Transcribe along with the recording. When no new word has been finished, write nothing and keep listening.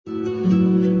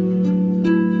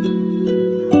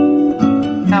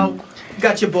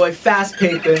got your boy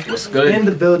FastPaper. What's good? In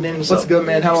the building. What's good,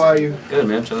 man? How are you? Good,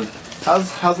 man. I'm chilling.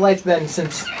 How's life been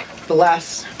since the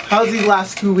last? How's these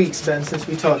last 2 weeks been since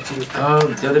we talked to you?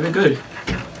 Yeah, they've been good.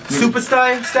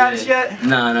 Superstar status yet?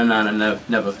 Nah,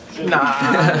 never.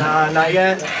 Nah, not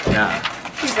yet. Nah.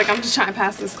 He's like, I'm just trying to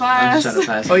pass this class. I'm just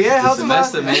trying to pass. Oh yeah, how's the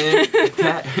semester,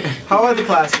 man? How are the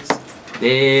classes?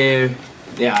 They're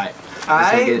alright.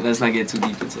 Alright. Let's not get too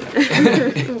deep into that.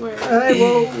 Alright,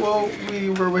 well,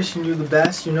 we were wishing you the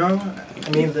best, you know? I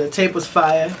mean, the tape was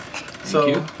fire.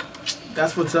 So,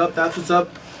 that's what's up, that's what's up.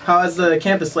 How has the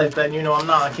campus life been? You know, I'm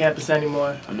not on campus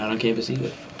anymore. I'm not on campus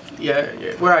either.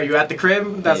 Yeah. Where are you? At the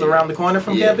crib? That's around the corner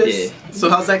from campus? Yeah.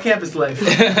 So how's that campus life?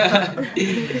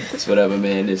 It's whatever,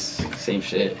 man. It's same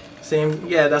shit. Same,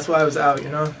 yeah, that's why I was out, you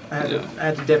know? I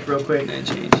had to dip real quick. That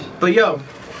change. But yo,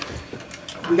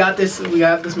 we have this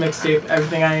mixtape,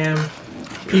 Everything I Am.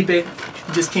 Peep it.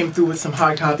 Just came through with some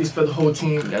hard copies for the whole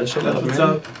team. Gotta show That's love, what's man.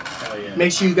 up.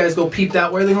 Make sure you guys go peep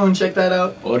that. Where are they going to check that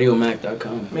out?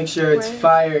 Audiomac.com. Make sure it's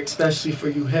fire, especially for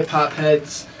you hip hop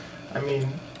heads. I mean,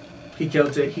 he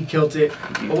killed it.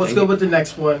 But what's good with the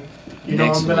next one? You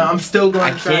know, I'm still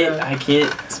going to try to... I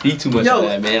can't speak too much on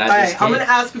that, man. I'm gonna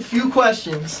ask a few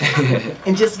questions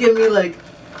and just give me like,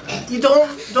 you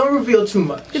don't reveal too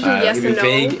much. You can do yes or no.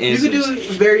 You can do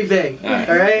very vague. All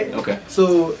right. Okay.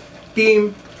 So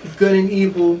theme, good and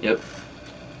evil. Yep.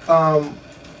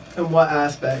 And what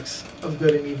aspects of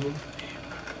good and evil?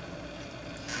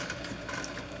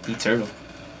 Eternal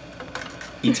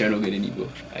good and evil,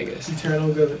 I guess.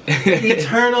 Eternal good.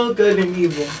 Eternal good and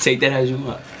evil. Take that as you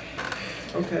want.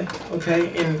 Okay.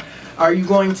 And are you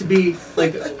going to be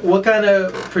like, what kind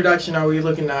of production are we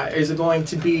looking at? Is it going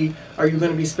to be? Are you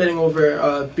going to be spinning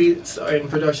over beats and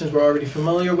productions we're already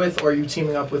familiar with, or are you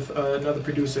teaming up with another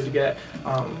producer to get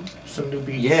some new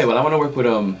beats? Yeah, well, I want to work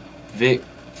with Vic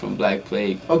from Black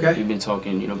Plague. Okay. We've been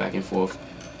talking, back and forth,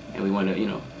 and we want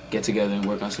to, get together and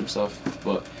work on some stuff.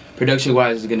 But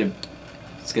production-wise, it's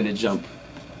gonna jump.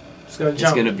 It's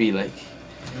gonna be like.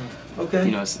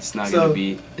 Okay. It's not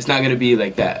gonna be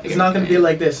like that. It's not gonna be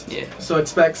like this. Yeah. So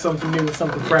expect something new,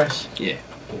 something fresh. Yeah.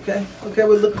 Okay,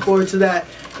 we're looking forward to that.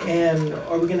 And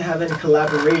are we gonna have any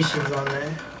collaborations on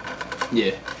there?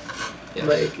 Yeah. Yes.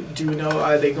 Like, do you know,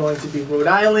 are they going to be Rhode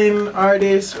Island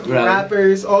artists,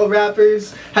 rappers, all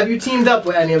rappers? Have you teamed up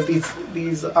with any of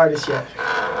these artists yet?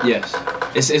 Yes.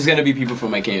 It's gonna be people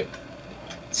from my camp.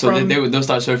 So they'll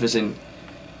start surfacing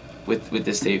with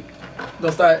this tape.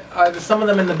 They'll start. Are some of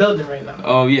them in the building right now?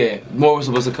 Oh yeah, more was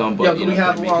supposed to come, but we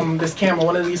have this camera.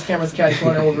 One of these cameras carries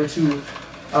going over to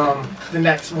the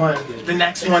next one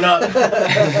up.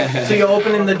 So you're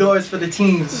opening the doors for the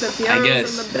teams. I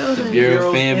guess in the building. the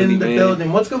Bureau family, in the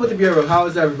building. What's good with the Bureau? How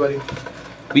is everybody?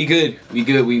 We good.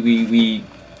 We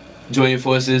joining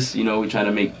forces. We trying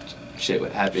to make shit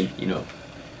happen.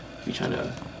 We trying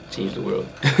to change the world.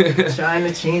 Trying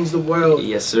to change the world.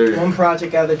 Yes, sir. One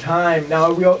project at a time. Now,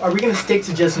 are we gonna stick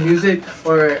to just music,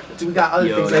 or do we got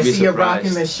other things? I see you're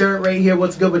rocking this shirt right here.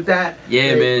 What's good with that?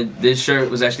 Yeah, man. This shirt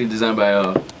was actually designed by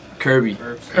Kirby.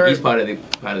 He's part of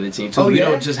the team too. We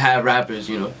don't just have rappers.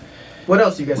 What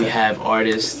else you guys? We have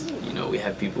artists. We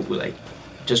have people who like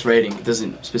just writing. It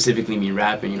doesn't specifically mean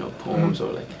rapping. Poems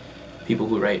or like people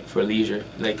who write for leisure,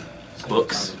 like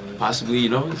books, possibly.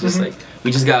 It's just like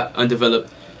we just got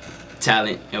undeveloped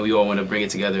talent, and we all want to bring it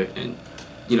together and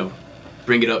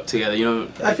bring it up together.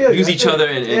 I feel use each other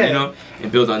and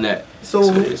and build on that. So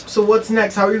what's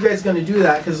next? How are you guys gonna do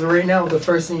that? Because right now the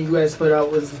first thing you guys put out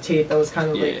was the tape. That was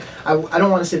kind of like I don't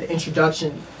want to say the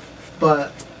introduction, but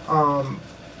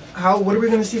what are we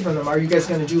gonna see from them? Are you guys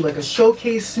gonna do like a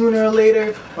showcase sooner or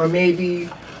later, or maybe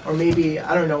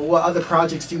I don't know, what other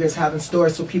projects do you guys have in store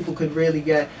so people could really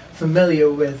get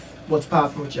familiar with what's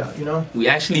popping with y'all? We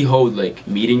actually hold like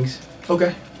meetings.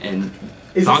 Okay. And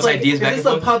bounce ideas back and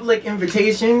forth. Is this a public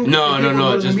invitation?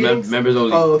 No, just members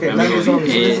only. Oh, okay, members only.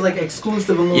 So this is like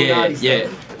exclusive Illuminati stuff.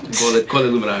 Yeah. Call it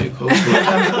Illuminati.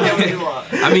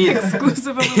 I mean,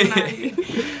 exclusive Illuminati.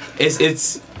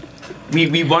 it's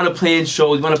we want to plan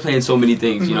shows. We want to plan so many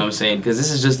things. You know what I'm saying? Because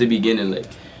this is just the beginning. Like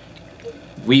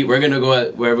we're gonna go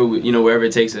at wherever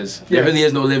it takes us. There really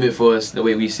is no limit for us the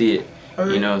way we see it.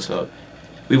 So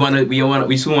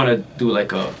we soon wanna do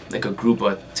like a group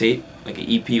or tape, like an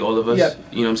EP, all of us. Yeah.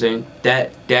 You know what I'm saying?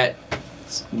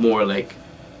 That's more like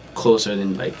closer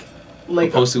than like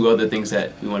opposed to other things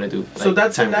that we want to do. So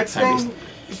that's the next thing.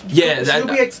 Yeah. Should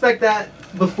we expect that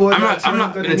before? I'm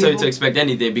not gonna tell you to expect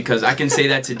anything, because I can say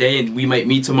that today and we might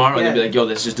meet tomorrow and they'll be like, yo,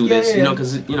 let's just do this.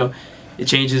 Because it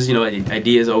changes.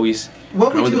 Ideas always.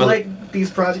 What would you like these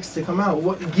projects to come out?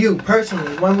 You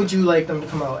personally, when would you like them to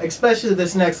come out? Especially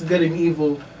this next Good and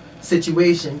Evil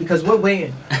situation because we're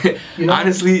waiting. You know,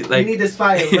 honestly, like we need this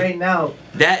fire right now.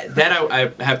 that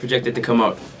I have projected to come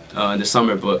out in the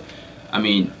summer, but I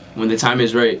mean, when the time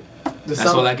is right, that's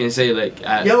all I can say. Like,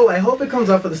 yo, I hope it comes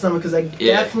out for the summer because I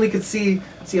definitely could see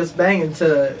us banging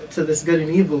to this Good and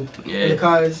Evil in the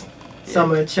cars,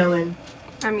 summer chilling.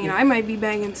 I mean, I might be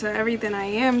banging to everything I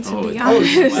am, to be Oh,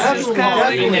 honest.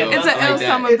 definitely. It's an ill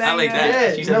summer banger. I like that.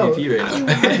 Yeah, She's no. MVP right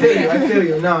now. I feel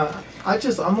you. Nah,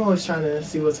 I'm always trying to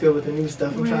see what's good with the new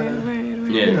stuff. I'm trying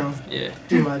to, you know,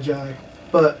 do my job.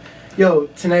 But, yo,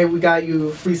 tonight we got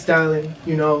you freestyling,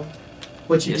 you know,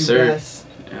 what you do best.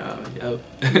 You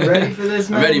ready for this,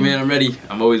 man? I'm ready, man. I'm ready.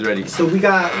 I'm always ready. So we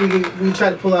tried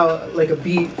to pull out like a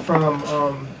beat from,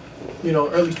 you know,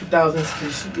 early 2000s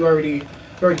because you already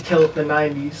killed the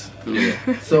 90s.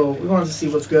 Yeah. So we wanted to see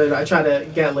what's good. I try to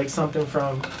get like something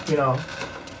from, you know,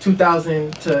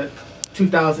 2000 to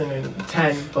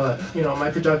 2010, but you know, I'm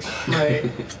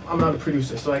not a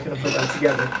producer, so I couldn't put that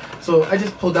together. So I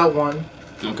just pulled out one.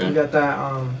 Okay. We got that.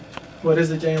 What is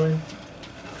it, Jalen?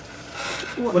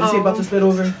 What is he about to spit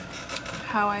over?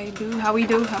 How we do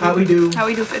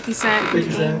 50 Cent.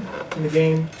 50 Cent in the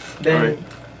game. Then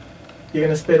you're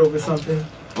gonna spit over something.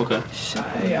 Okay.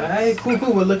 Alright,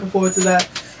 cool. We're looking forward to that.